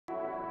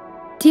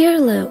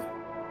Dear Lou,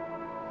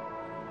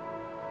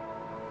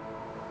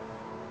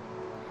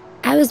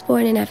 I was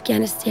born in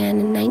Afghanistan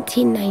in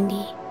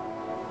 1990,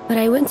 but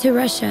I went to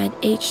Russia at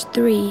age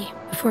 3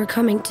 before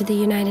coming to the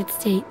United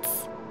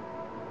States.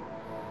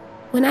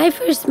 When I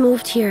first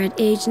moved here at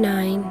age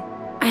 9,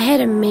 I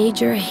had a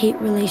major hate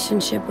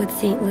relationship with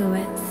St.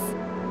 Louis.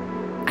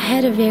 I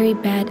had a very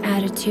bad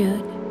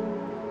attitude.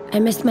 I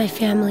missed my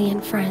family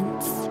and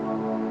friends.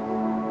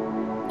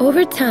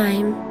 Over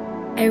time,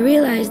 I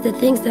realized the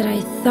things that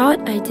I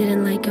thought I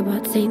didn't like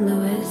about St.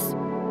 Louis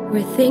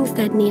were things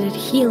that needed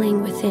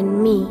healing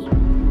within me.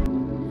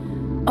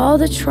 All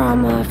the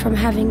trauma from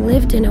having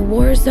lived in a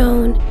war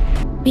zone,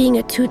 being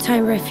a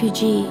 2-time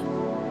refugee,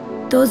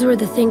 those were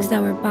the things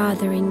that were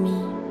bothering me.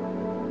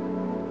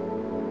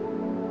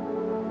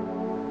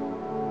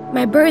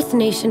 My birth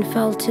nation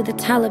fell to the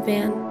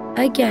Taliban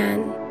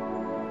again,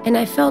 and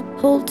I felt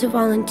pulled to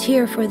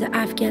volunteer for the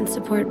Afghan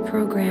support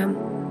program.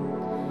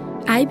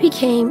 I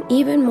became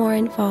even more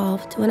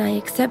involved when I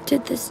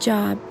accepted this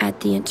job at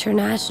the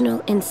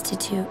International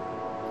Institute.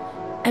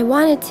 I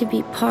wanted to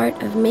be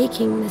part of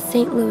making the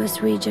St.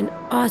 Louis region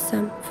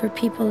awesome for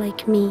people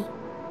like me.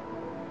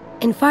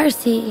 In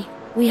Farsi,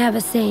 we have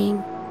a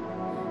saying,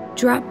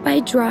 drop by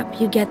drop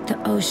you get the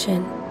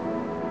ocean.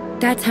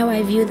 That's how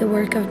I view the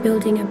work of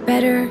building a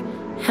better,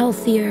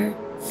 healthier,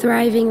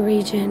 thriving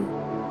region.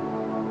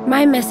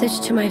 My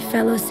message to my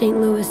fellow St.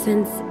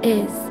 Louisans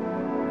is,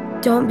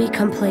 don't be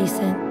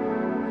complacent.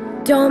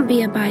 Don't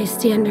be a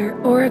bystander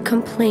or a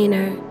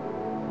complainer.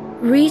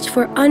 Reach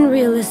for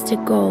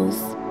unrealistic goals.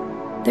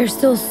 There's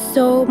still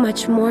so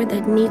much more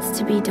that needs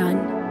to be done.